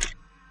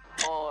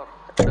or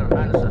their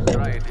hands are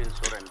tied in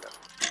surrender.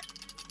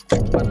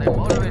 But I've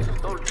always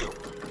told you,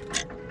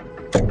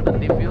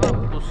 that if you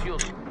have to shoot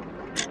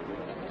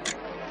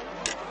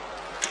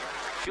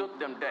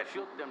them dead,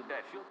 shoot them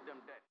dead, shoot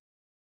them dead.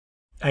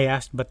 I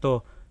asked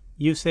Bato,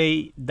 you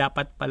say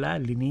dapat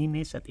pala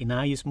lininis at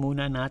inayos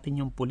muna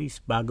natin yung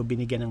pulis bago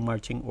binigyan ng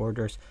marching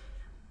orders.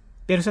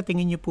 Pero sa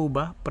tingin niyo po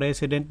ba,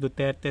 President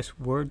Duterte's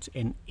words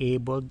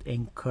enabled,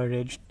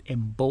 encouraged,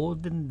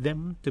 emboldened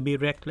them to be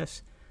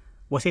reckless?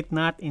 Was it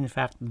not in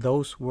fact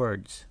those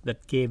words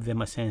that gave them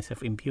a sense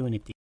of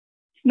impunity?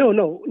 No.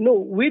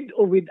 With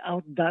or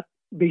without that,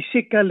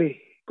 basically,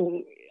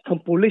 kung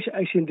ang pulis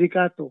ay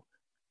sindikato,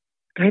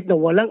 kahit na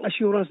walang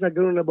assurance na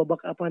gano'n na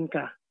babakapan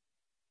ka,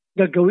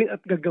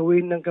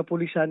 gagawin ng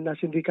kapulisan na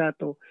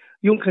sindikato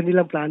yung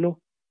kanilang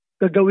plano.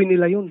 Gagawin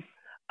nila yun.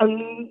 Ang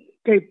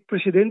kay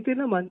Presidente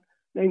naman,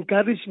 na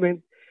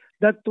encouragement,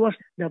 that was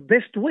the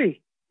best way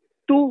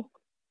to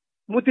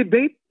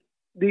motivate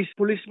these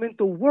policemen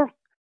to work.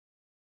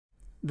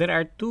 There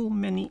are too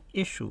many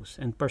issues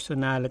and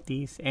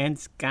personalities and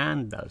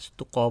scandals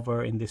to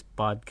cover in this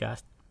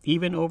podcast,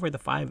 even over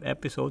the 5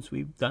 episodes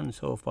we've done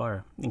so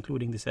far,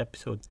 including this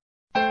episode.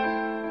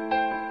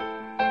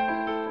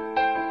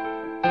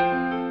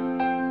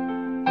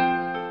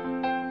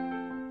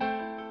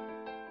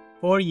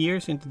 Four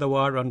years into the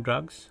war on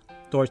drugs,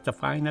 towards the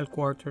final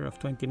quarter of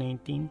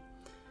 2019,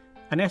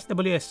 an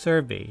SWS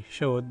survey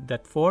showed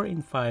that 4 in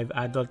 5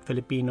 adult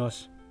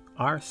Filipinos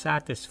are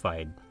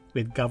satisfied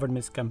with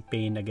government's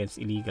campaign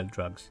against illegal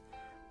drugs.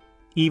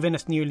 even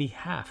as nearly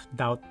half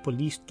doubt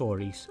police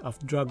stories of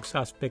drug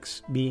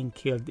suspects being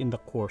killed in the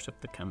course of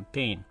the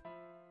campaign.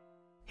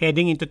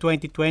 Heading into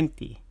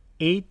 2020,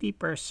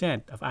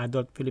 80% of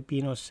adult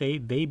Filipinos say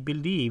they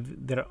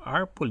believe there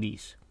are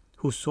police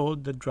who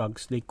sold the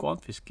drugs they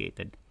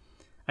confiscated.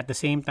 At the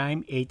same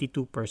time,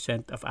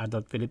 82% of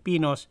adult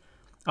Filipinos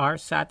are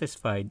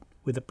satisfied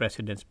with the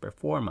president's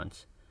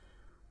performance.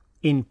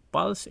 In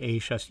Pulse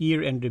Asia's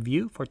year-end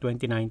review for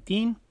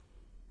 2019,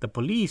 the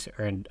police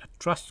earned a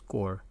trust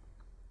score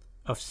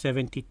of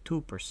 72%.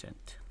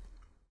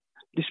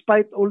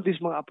 Despite all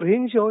these mga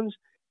apprehensions,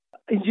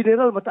 in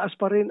general, mataas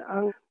pa rin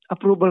ang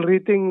approval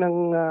rating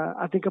ng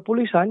ating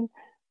kapulisan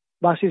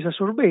base sa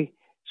survey.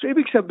 So,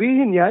 ibig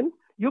sabihin yan,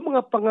 yung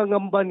mga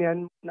pangangamba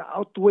niyan na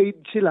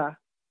outweighed sila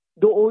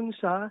doon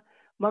sa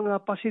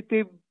mga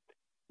positive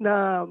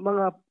na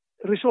mga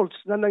results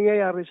na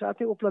nangyayari sa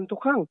ating uplan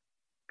tukang.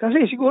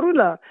 Kasi siguro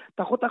na,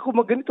 takot ako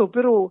magganito,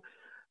 pero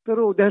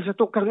dahil sa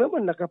tukang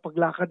naman,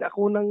 nakapaglakad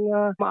ako ng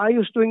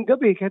maayos tuwing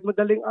gabi, kahit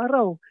madaling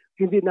araw.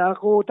 Hindi na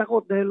ako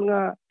takot dahil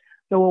nga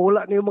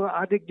nawawala na yung mga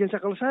addict dyan sa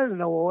kalsada,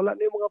 nawawala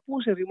na yung mga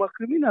puser, yung mga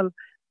kriminal,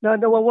 na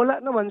nawawala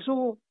naman.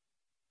 So,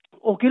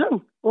 okay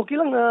lang. Okay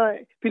lang na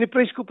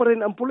pinipraise ko pa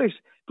rin ang pulis.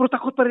 Pero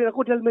takot pa rin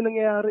ako dahil may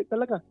nangyayari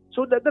talaga.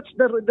 So, that's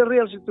the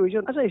real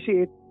situation. As I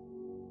see it,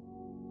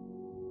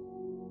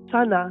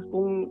 sana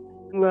kung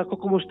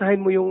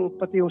kukumustahin mo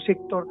pati yung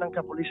sektor ng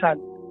kapulisan,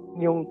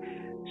 yung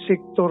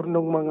sektor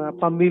ng mga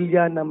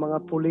pamilya ng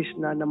mga pulis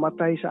na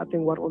namatay sa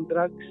ating war on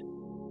drugs.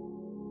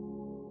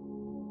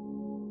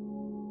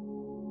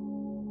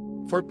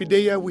 For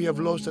PIDEA, we have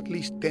lost at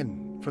least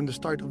 10 from the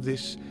start of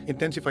this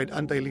intensified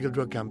anti-illegal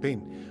drug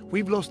campaign.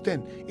 We've lost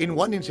 10. In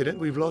one incident,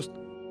 we've lost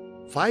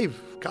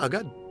 5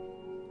 kaagad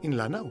in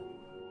Lanao.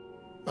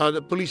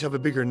 The police have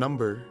a bigger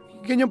number.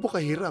 Ganyan po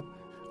kahirap.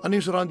 Ano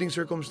yung surrounding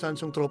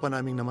circumstance ng tropa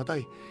naming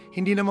namatay?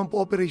 Hindi naman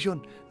po operation.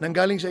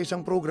 Nanggaling sa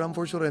isang program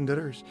for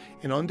surrenderers.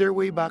 And on their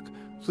way back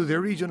to their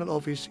regional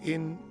office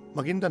in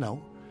Maguindanao,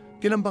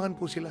 tinambangan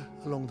po sila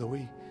along the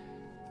way.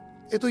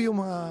 Ito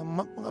yung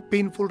mga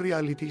painful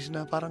realities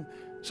na parang,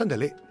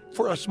 sandali,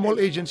 for a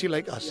small agency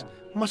like us,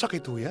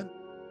 masakit po yan.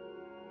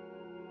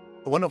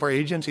 One of our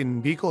agents in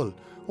Bicol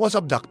was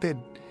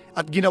abducted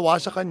at ginawa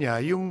sa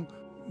kanya yung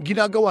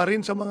ginagawa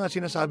rin sa mga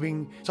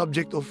sinasabing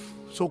subject of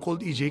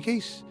so-called EJ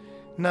case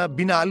na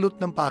binalot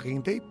ng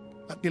packing tape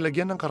at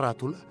nilagyan ng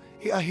karatula.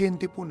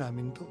 Ahente po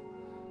namin to.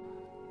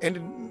 And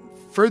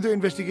further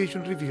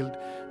investigation revealed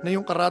na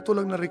yung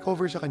karatulang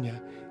na-recover sa kanya,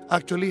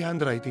 actually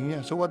handwriting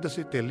niya. So what does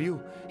it tell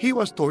you? He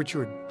was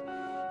tortured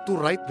to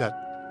write that.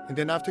 And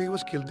then after he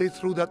was killed, they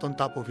threw that on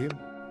top of him.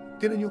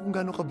 Tinan niyo kung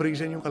gaano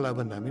kabrazen yung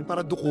kalaban namin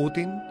para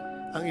dukutin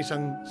ang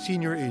isang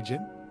senior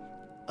agent,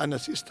 an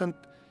assistant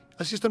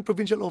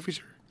provincial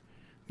officer.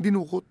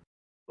 Dinukot.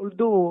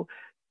 Although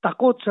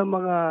takot sa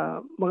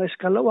mga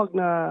eskalawag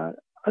na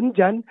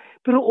andyan,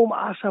 pero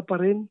umaasa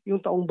pa rin yung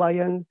taong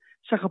bayan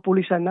sa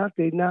kapulisan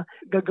natin na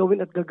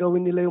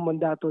gagawin nila yung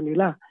mandato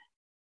nila.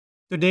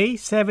 Today,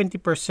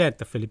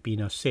 70% of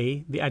Filipinos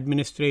say the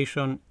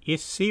administration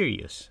is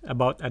serious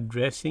about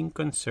addressing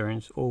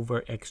concerns over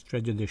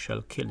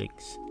extrajudicial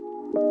killings.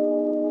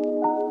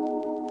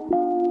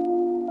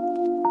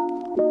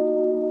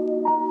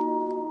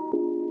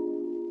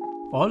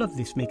 All of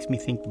this makes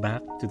me think back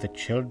to the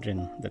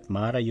children that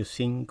Mara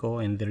Yosinko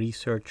and the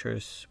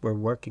researchers were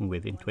working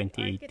with in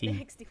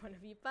 2018.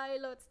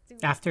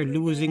 After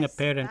losing a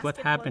parent, what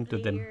happened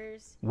to them?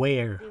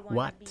 Where?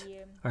 What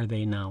are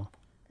they now?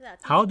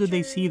 How do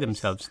they see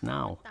themselves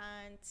now?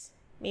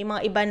 May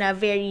mga iba na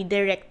very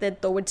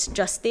directed towards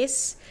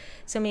justice.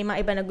 So may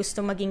mga iba na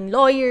gusto maging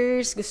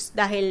lawyers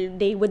dahil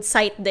they would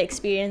cite the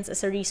experience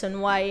as a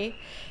reason why.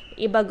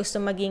 Iba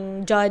gusto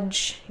maging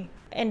judge.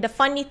 And the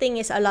funny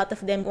thing is a lot of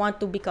them want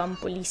to become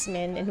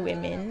policemen and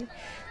women.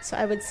 So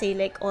I would say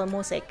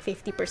almost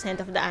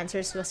 50% of the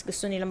answers was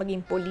gusto nila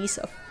maging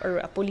police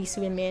or a police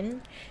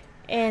women.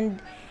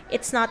 And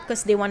it's not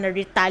because they want to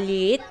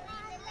retaliate.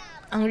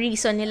 Ang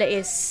reason nila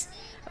is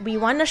we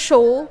want to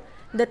show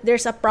that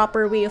there's a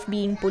proper way of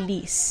being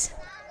police.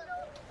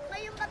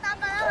 Ngayong bata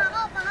pa lang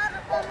ako,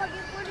 pangarap ko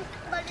maging pulis,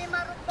 bali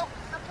marupok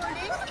na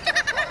pulis.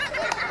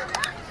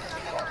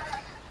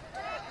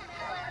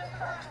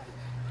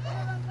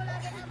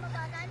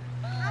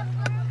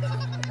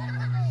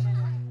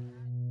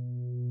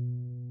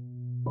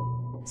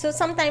 So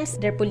sometimes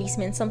they're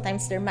policemen,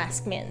 sometimes they're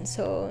masked men.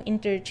 So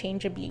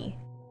interchangeably.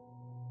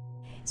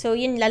 So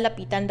yun,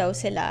 lalapitan daw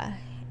sila.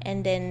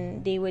 And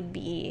then they would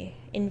be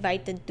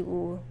invited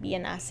to be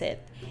an asset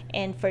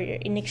and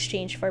in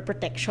exchange for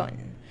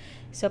protection.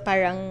 So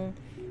parang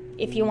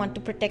if you want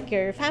to protect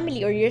your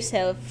family or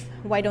yourself,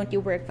 why don't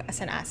you work as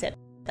an asset?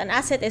 An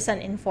asset is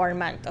an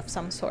informant of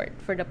some sort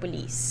for the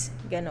police,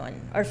 ganon,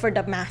 or for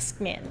the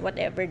masked men,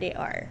 whatever they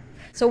are.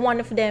 So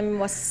one of them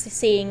was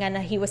saying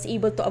na he was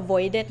able to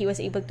avoid it. He was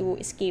able to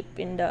escape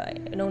in the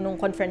nung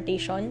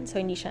confrontation.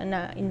 So hindi siya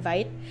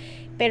na-invite.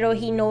 Pero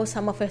he knows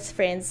some of his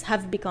friends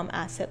have become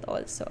asset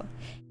also.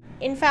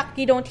 In fact,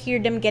 you don't hear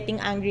them getting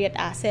angry at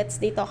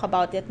assets. They talk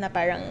about it na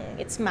parang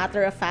it's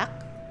matter of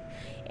fact.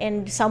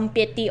 And some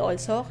pity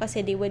also kasi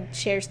they would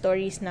share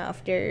stories na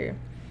of their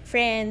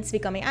friends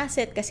becoming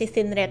asset kasi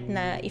threat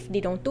na if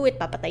they don't do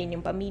it, papatayin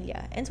yung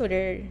pamilya. And so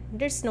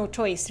there's no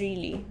choice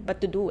really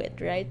but to do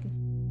it, right?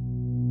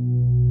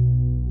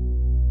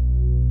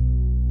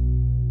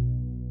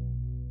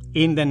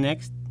 In the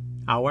next,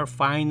 our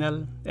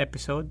final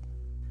episode,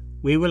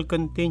 we will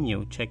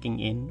continue checking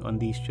in on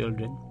these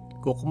children.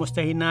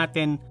 Kukumustahin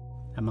natin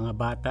ang mga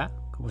bata,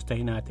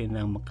 kumustahin natin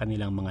ang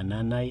kanilang mga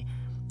nanay,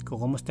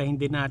 kukumustahin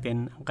din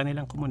natin ang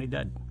kanilang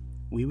komunidad.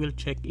 We will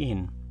check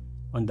in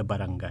on the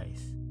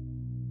barangays.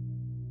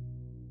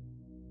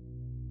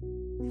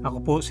 Ako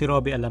po si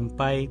Robbie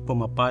Alampay,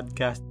 Puma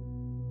Podcast.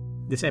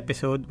 This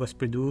episode was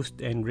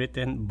produced and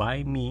written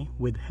by me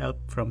with help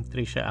from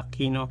Trisha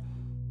Aquino.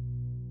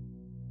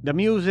 The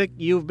music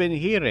you've been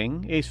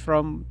hearing is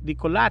from the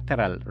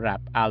Collateral rap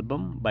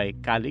album by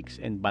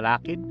Calix and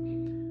Balakid.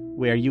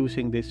 We are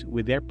using this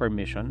with their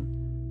permission.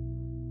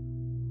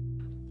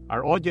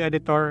 Our audio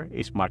editor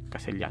is Mark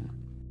Casillan.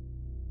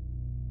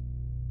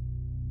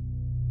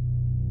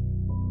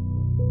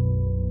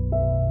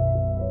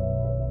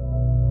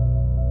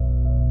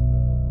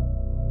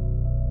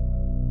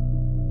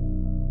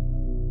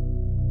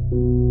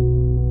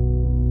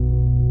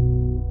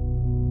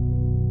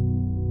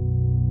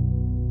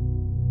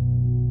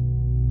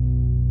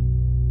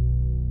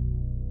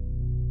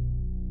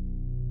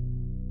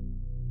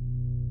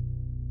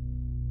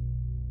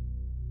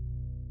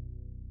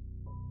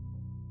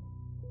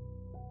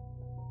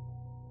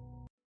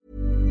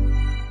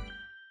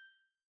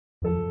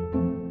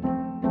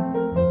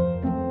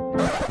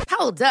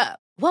 Hold up.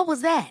 What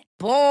was that?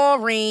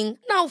 Boring.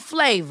 No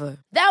flavor.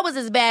 That was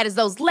as bad as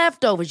those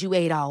leftovers you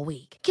ate all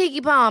week.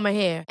 Keke Palmer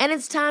here, and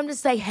it's time to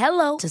say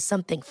hello to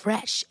something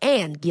fresh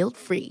and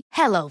guilt-free.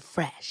 Hello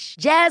Fresh.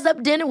 Jazz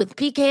up dinner with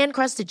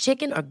pecan-crusted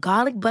chicken or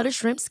garlic butter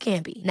shrimp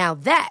scampi. Now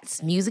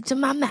that's music to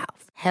my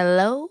mouth.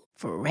 Hello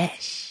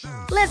Fresh.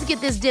 Let's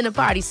get this dinner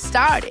party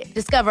started.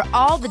 Discover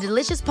all the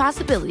delicious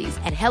possibilities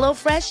at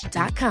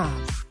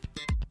HelloFresh.com.